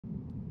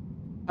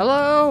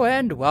Hello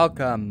and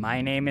welcome.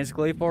 My name is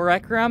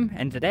Gleefullrequiem,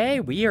 and today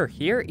we are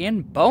here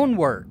in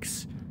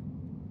Boneworks.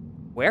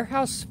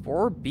 Warehouse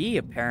 4B,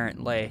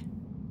 apparently.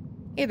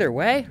 Either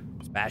way,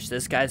 smash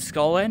this guy's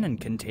skull in and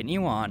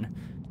continue on.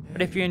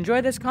 But if you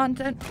enjoy this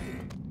content,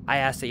 I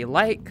ask that you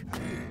like,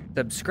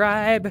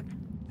 subscribe,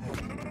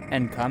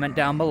 and comment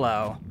down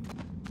below.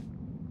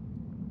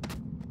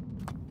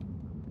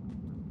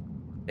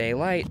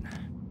 Daylight,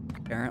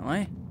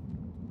 apparently.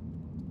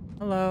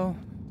 Hello.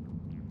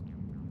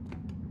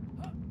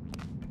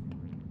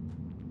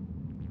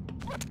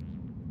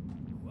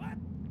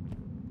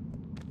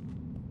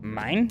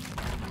 Mine?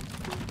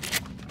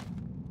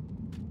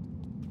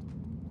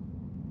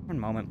 One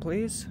moment,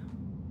 please.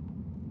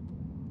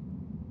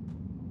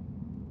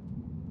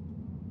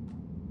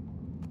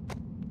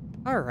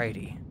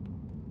 Alrighty.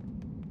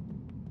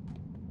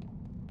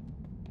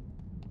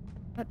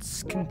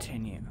 Let's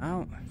continue.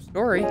 Oh,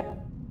 story.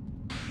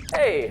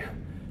 Hey,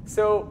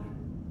 so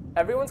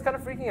everyone's kind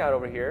of freaking out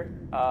over here.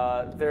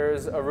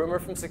 There's a rumor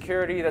from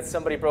security that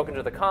somebody broke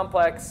into the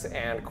complex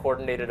and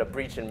coordinated a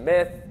breach in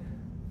Myth.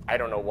 I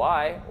don't know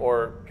why,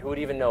 or who would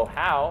even know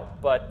how,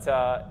 but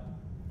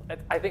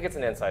I think it's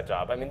an inside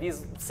job. I mean,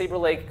 these Saber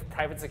Lake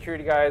private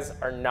security guys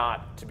are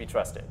not to be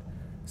trusted.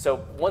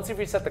 So once we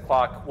reset the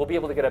clock, we'll be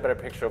able to get a better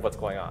picture of what's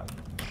going on.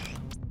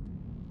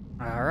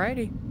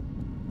 Alrighty.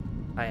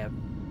 I have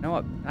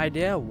no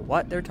idea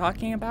what they're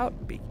talking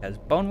about because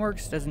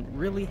Boneworks doesn't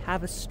really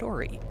have a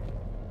story.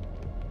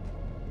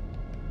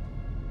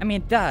 I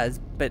mean, it does,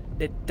 but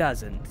it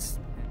doesn't.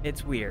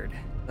 It's weird.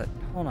 But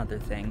whole other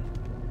thing.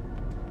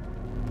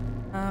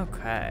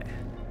 Okay,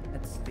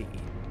 let's see.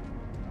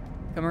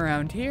 Come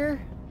around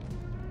here.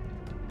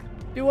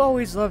 Do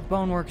always love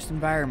Boneworks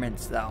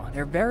environments, though.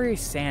 They're very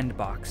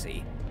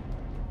sandboxy.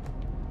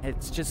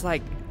 It's just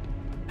like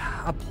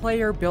a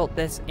player built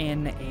this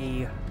in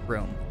a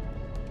room.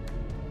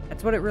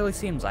 That's what it really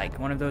seems like.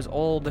 One of those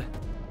old,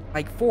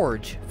 like,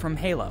 Forge from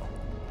Halo.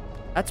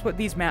 That's what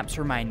these maps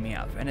remind me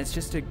of, and it's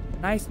just a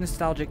nice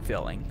nostalgic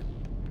feeling.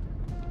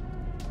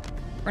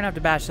 We're gonna have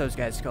to bash those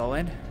guys' skull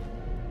in.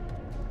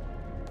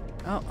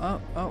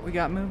 Oh, we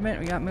got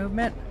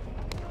movement,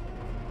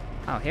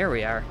 Oh, here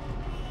we are.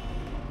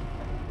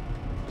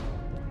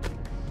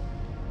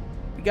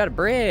 We got a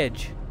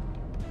bridge.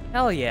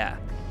 Hell yeah.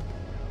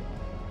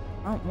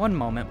 Oh, one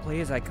moment,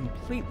 please. I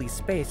completely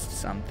spaced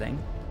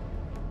something.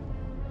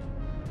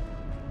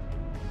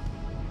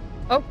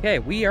 Okay,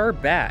 we are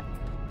back.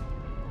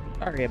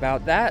 Sorry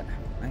about that.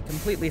 I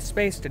completely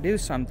spaced to do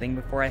something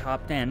before I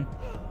hopped in.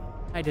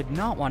 I did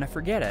not want to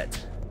forget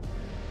it.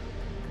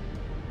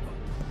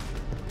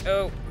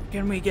 Oh,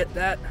 can we get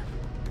that?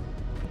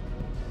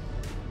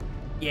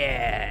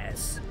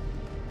 Yes.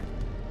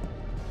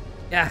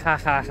 Yeah, ha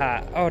ha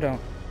ha. Oh, don't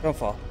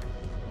fall.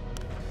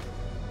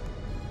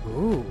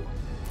 Ooh.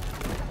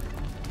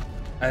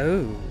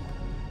 Oh.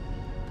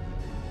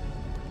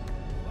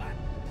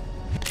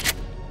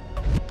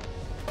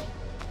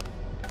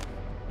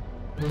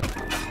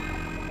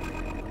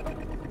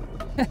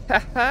 Ha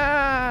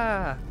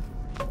ha.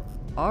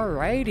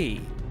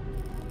 Alrighty.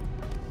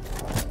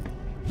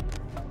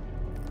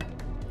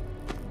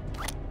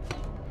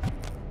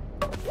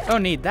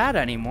 Don't need that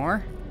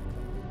anymore.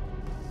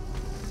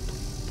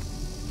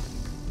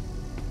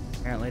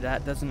 Apparently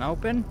that doesn't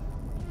open.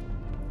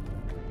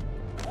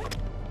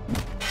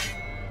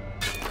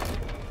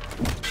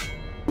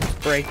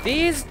 Break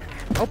these.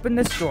 Open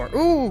this door.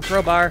 Ooh,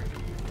 crowbar.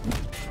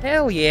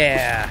 Hell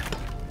yeah.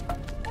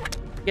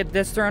 Get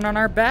this thrown on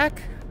our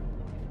back.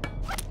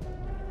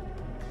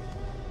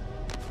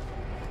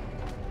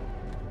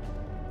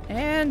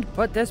 And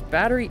put this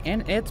battery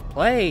in its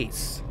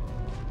place.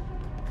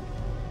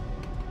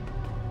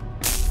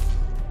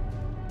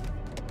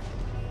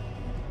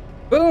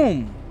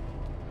 Boom!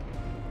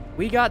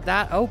 We got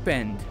that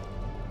opened.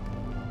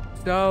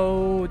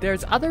 So,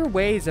 there's other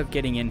ways of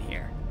getting in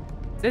here.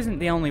 This isn't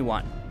the only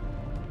one.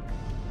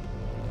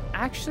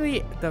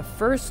 Actually, the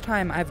first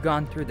time I've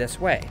gone through this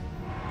way.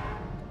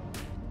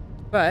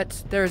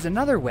 But, there's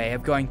another way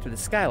of going through the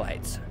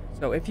skylights.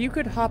 So if you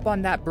could hop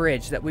on that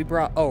bridge that we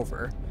brought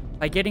over,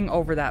 by getting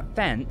over that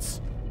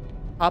fence,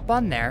 hop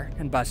on there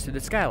and bust through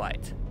the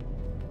skylight.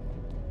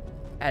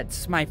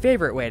 That's my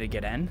favorite way to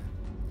get in.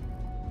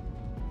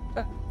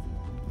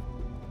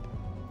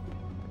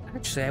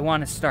 Actually, I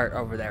want to start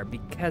over there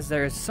because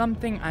there's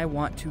something I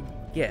want to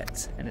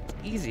get, and it's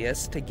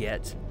easiest to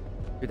get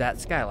through that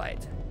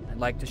skylight. I'd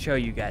like to show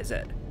you guys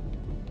it.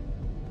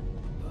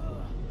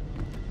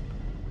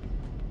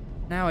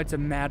 Now it's a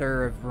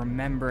matter of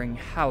remembering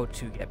how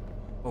to get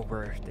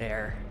over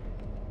there.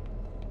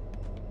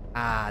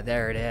 Ah,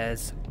 there it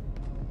is.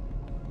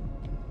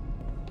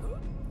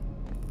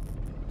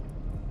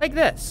 Like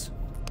this.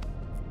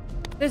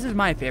 This is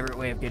my favorite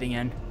way of getting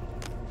in.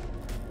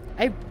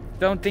 I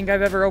don't think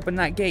I've ever opened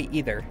that gate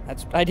either.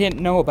 I didn't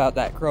know about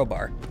that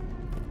crowbar.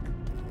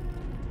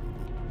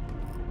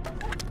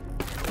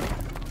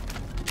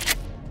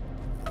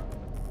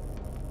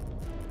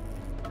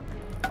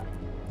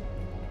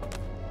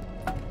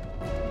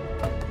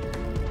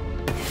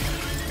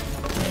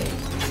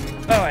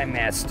 Oh, I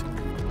missed.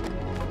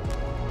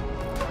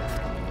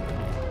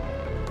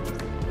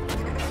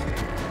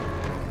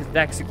 Just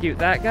execute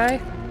that guy.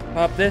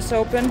 Pop this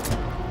open.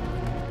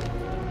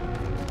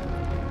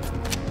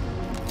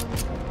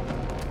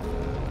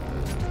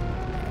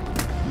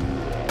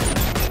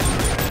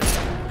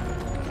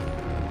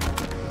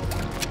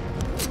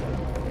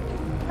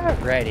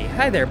 Alrighty.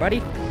 Hi there,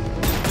 buddy.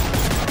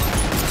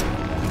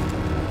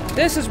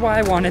 This is why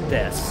I wanted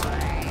this.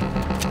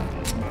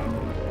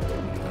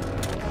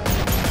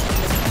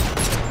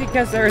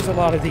 Because there's a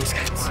lot of these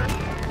guys.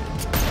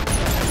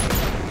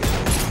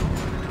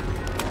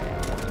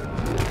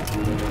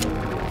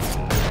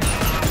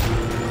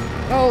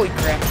 Holy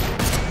crap.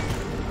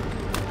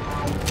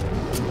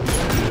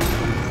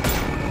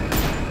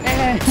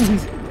 And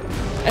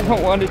I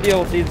don't want to deal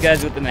with these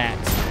guys with the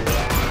max.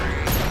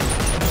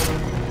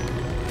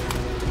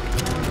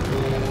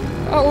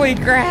 Holy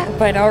crap,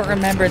 I don't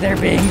remember there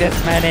being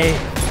this many.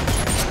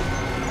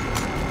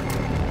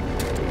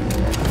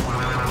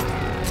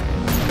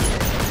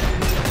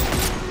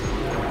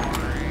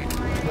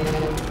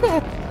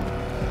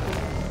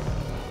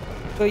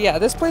 So yeah,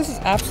 this place is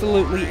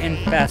absolutely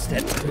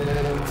infested.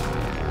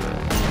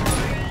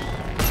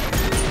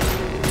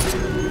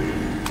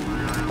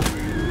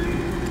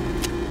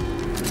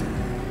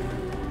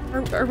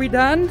 Are we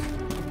done?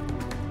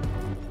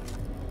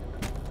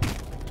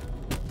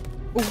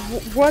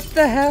 What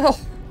the hell?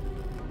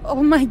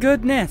 Oh my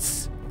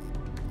goodness.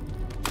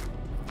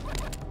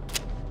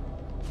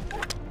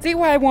 See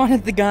why I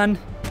wanted the gun?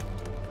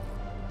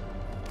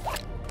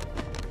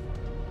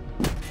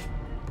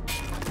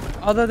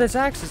 Although this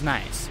axe is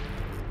nice.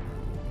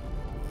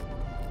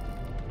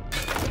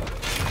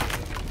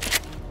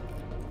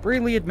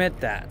 Freely admit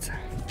that.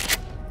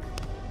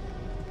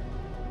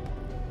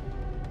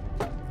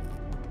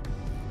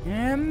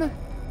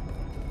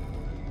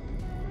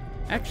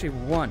 Actually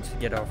want to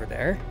get over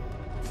there.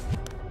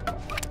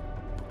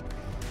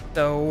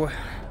 So,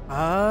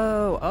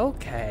 oh,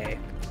 okay.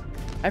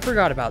 I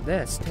forgot about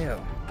this too,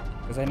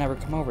 because I never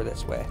come over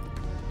this way.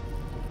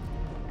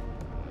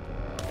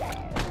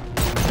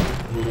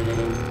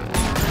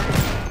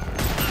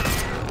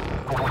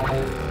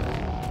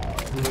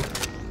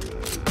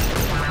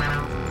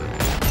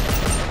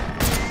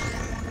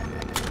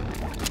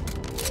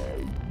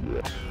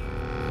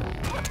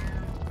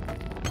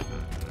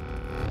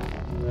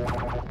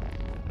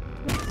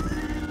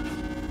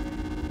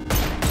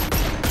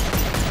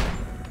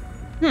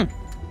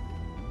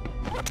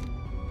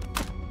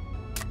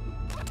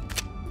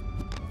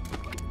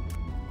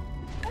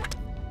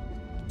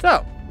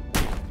 So,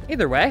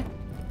 either way.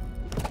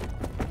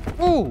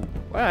 Oh,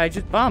 wow, I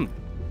just bumped.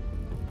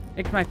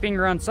 Nicked my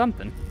finger on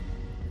something.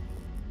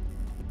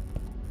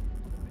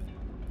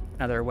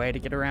 Another way to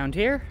get around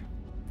here.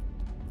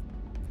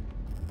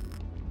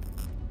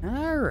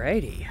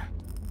 Alrighty.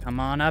 Come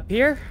on up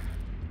here.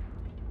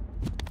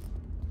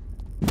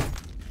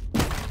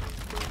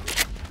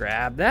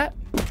 Grab that.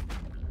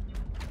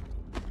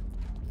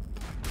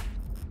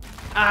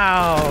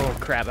 Oh,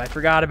 crap, I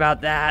forgot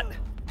about that.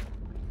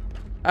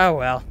 Oh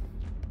well.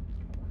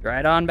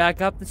 Right on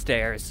back up the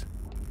stairs.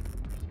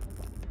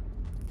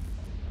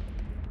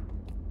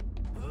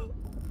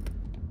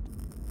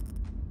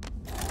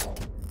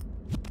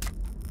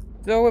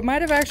 So it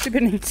might have actually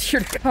been easier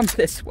to come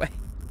this way.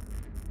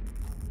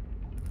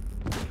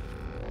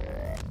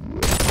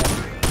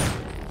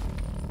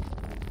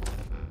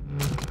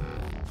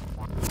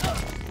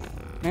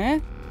 Huh?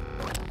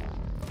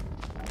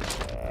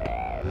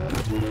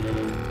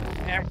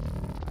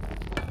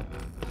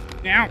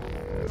 Now.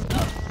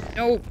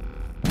 No.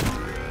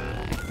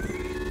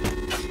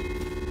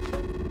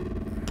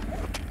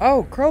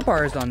 Oh,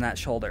 crowbar is on that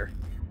shoulder.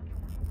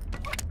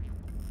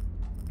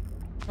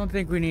 Don't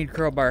think we need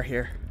crowbar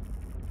here.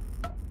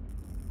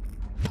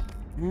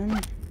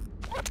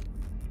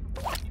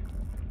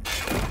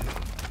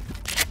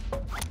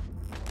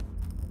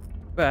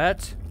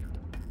 But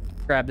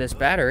grab this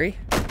battery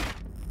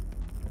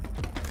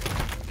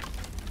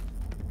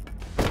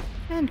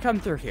and come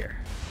through here.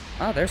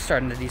 Oh, they're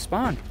starting to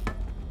despawn.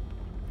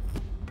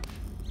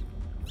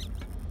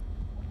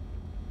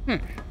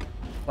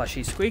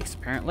 Plushy squeaks,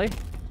 apparently.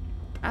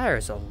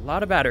 There's a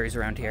lot of batteries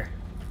around here.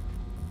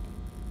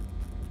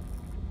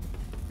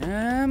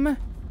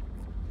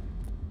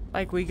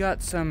 Like we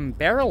got some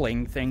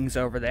barreling things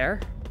over there.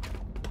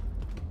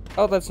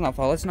 Oh, let's not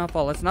fall, let's not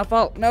fall, let's not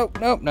fall. Nope,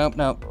 nope, nope,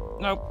 nope,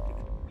 nope.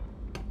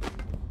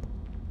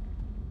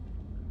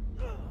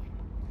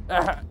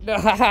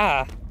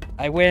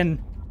 I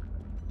win.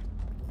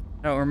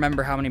 I don't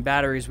remember how many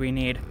batteries we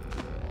need.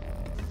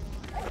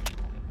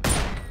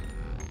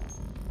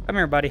 Come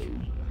here, buddy.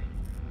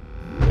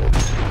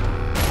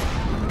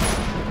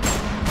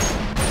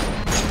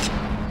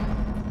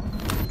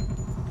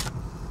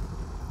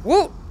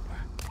 Whoa!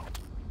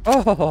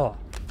 Oh,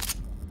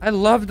 I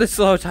love the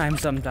slow time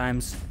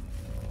sometimes.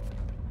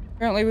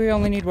 Apparently we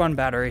only need one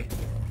battery.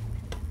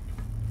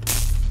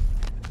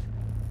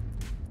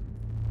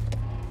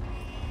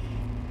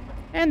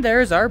 And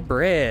there's our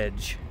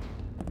bridge.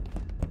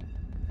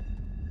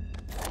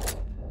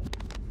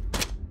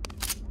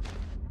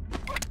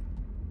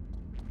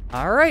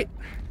 Alright.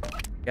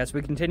 Guess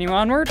we continue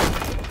onward.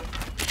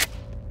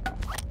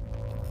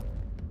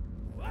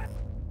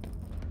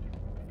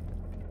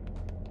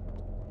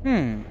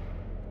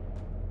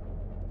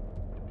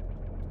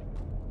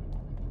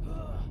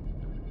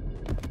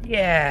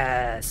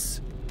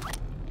 Yes!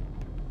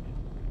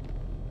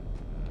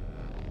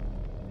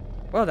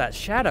 Well, that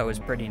shadow is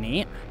pretty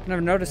neat. I've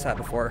never noticed that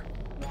before.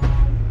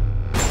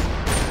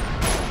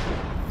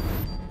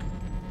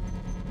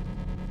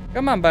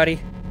 Come on,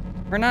 buddy.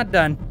 We're not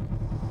done.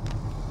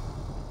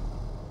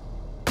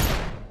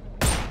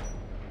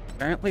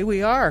 Apparently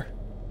we are.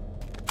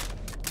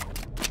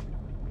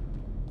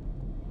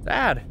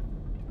 Sad.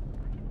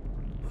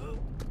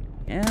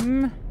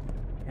 Can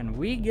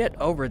we get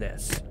over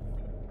this?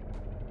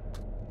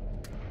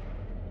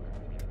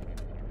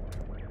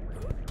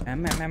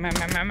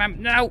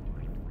 No!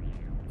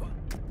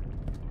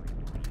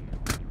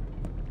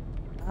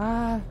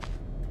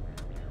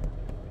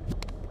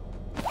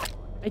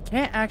 I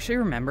can't actually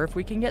remember if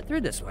we can get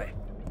through this way.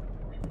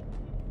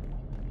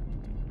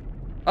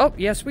 Oh,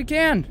 yes we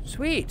can.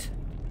 Sweet.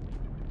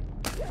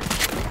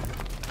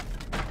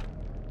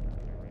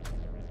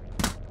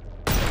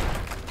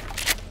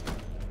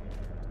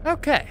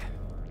 Okay.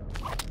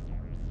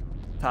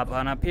 Hop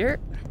on up here.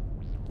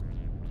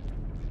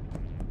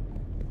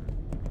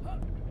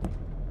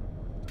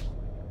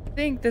 I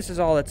think this is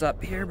all that's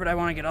up here, but I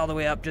want to get all the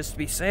way up just to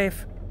be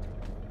safe.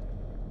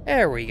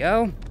 There we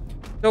go.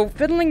 So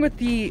fiddling with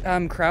the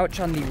crouch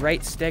on the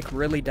right stick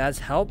really does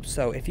help.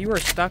 So if you are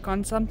stuck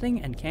on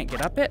something and can't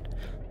get up it,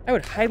 I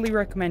would highly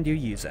recommend you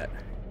use it.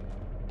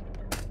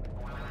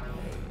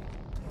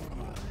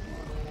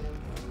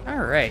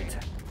 All right.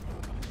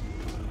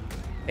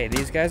 Hey,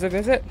 these guys a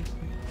visit?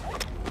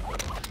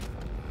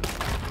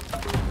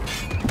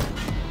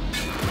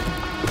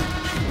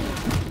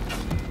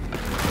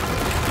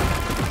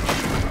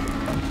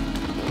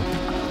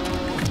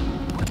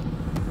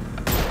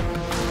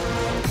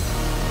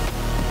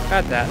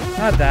 Not that,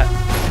 not that.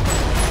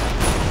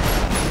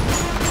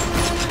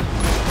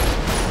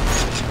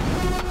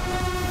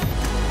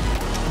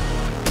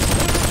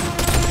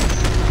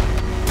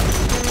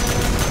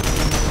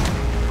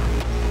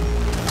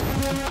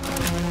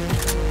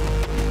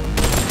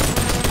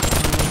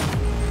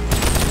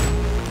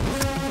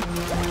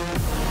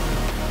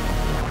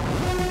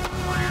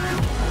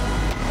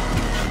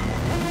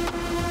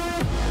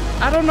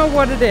 I don't know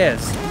what it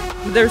is.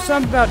 There's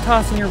something about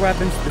tossing your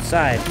weapons to the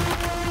side.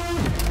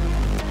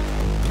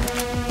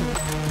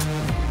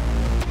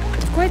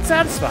 Quite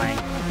satisfying.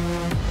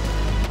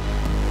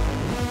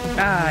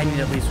 I need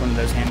at least one of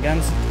those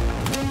handguns.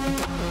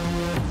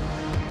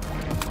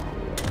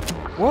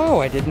 Whoa,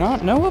 I did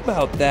not know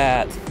about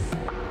that.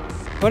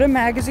 Put a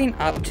magazine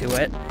up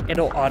to it,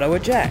 it'll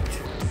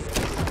auto-eject.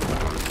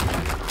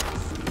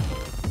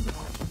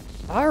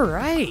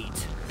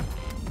 Alright.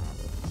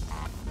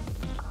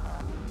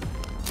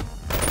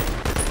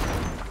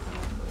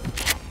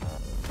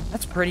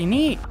 That's pretty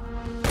neat.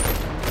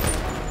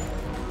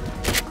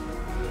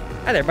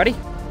 Hi there, buddy.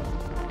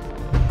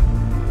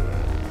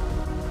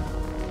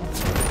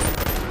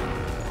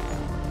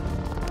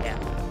 Yeah.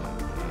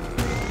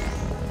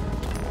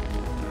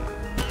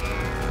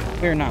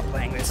 We're not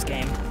playing this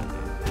game.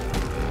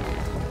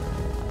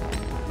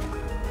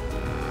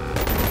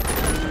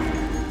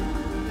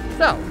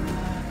 So.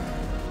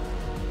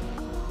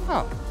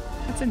 Oh,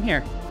 what's in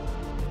here?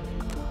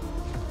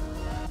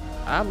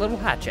 A little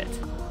hatchet.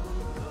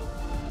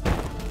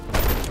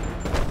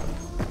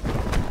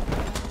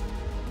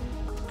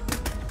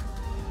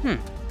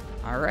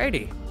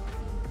 Alrighty.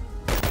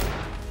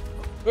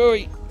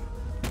 Oi.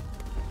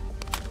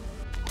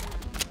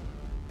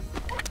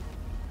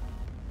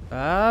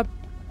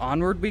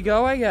 Onward we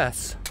go, I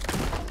guess.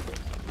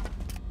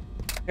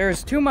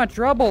 There's too much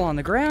rubble on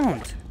the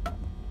ground.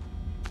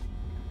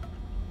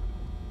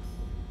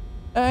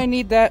 I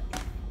need that.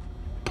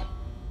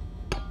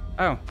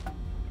 Oh.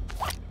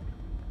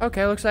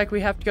 Okay, looks like we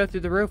have to go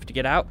through the roof to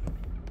get out.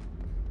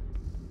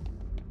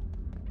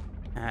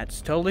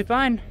 That's totally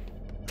fine.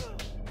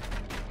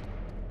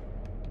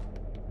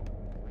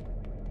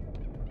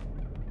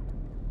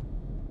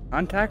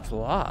 Contact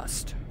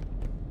lost.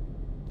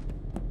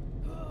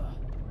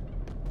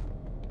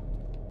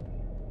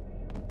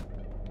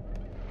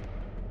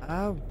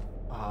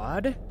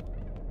 Odd.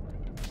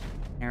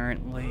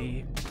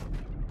 Apparently.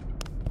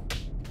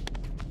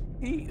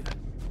 Wait,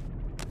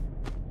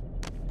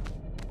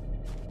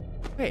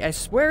 I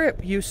swear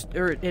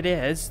it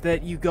is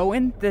that you go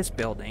in this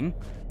building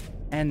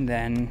and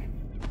then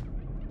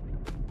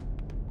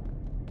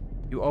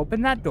you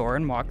open that door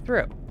and walk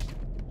through.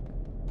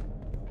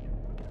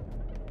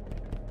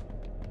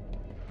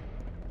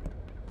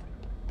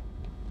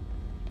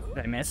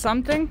 Did I miss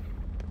something?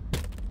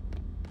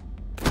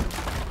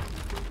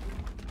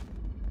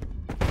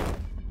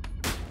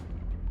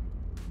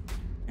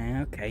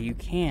 Okay, you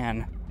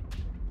can.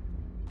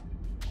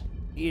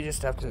 You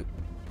just have to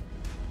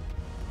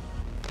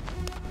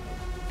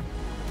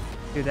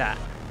do that.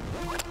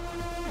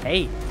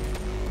 Hey.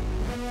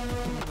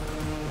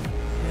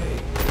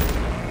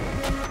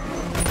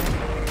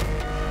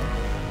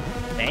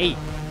 Hey.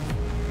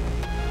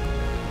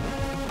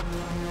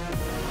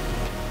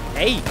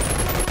 Hey.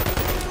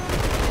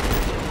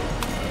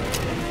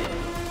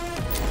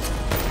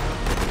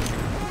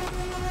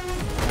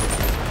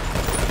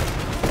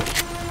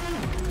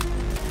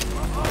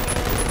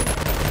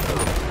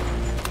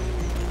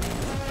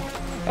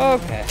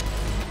 Okay.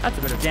 That's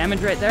a bit of damage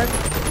right there.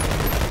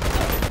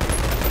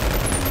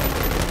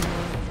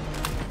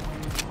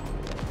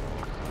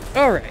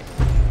 Alright.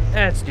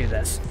 Let's do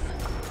this.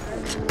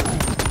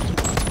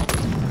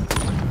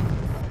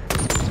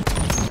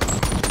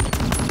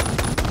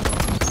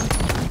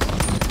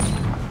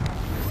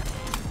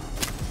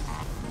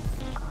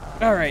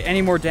 Alright,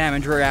 any more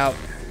damage, we're out.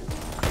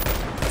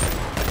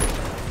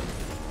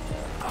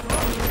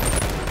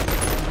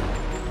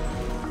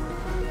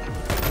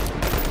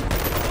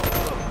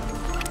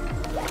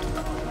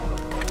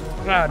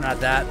 Oh, not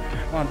that.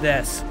 I want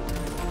this.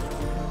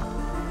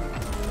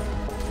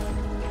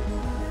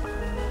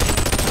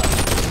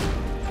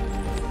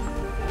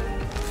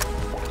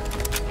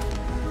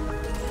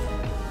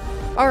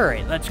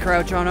 Alright, let's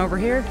crouch on over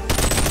here.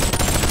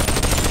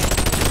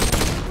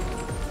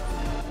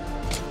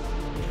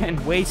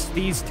 And waste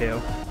these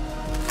two.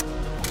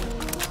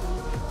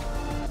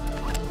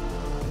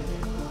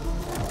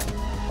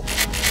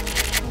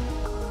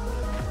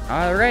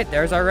 Alright,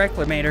 there's our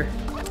reclamator.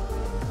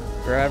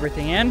 Throw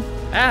everything in.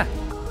 Ah!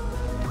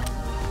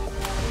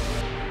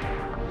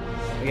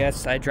 I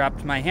guess I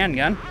dropped my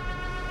handgun.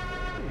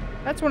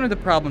 That's one of the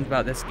problems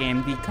about this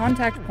game. The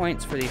contact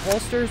points for the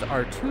holsters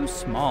are too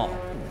small.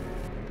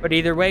 But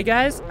either way,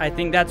 guys, I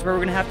think that's where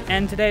we're going to have to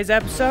end today's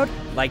episode.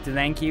 I'd like to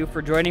thank you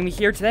for joining me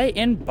here today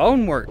in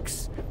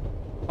Boneworks.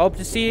 Hope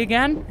to see you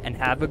again, and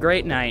have a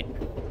great night.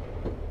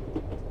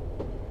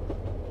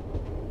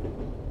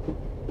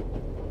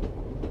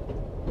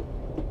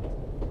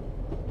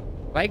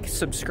 Like,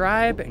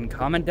 subscribe, and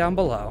comment down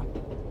below.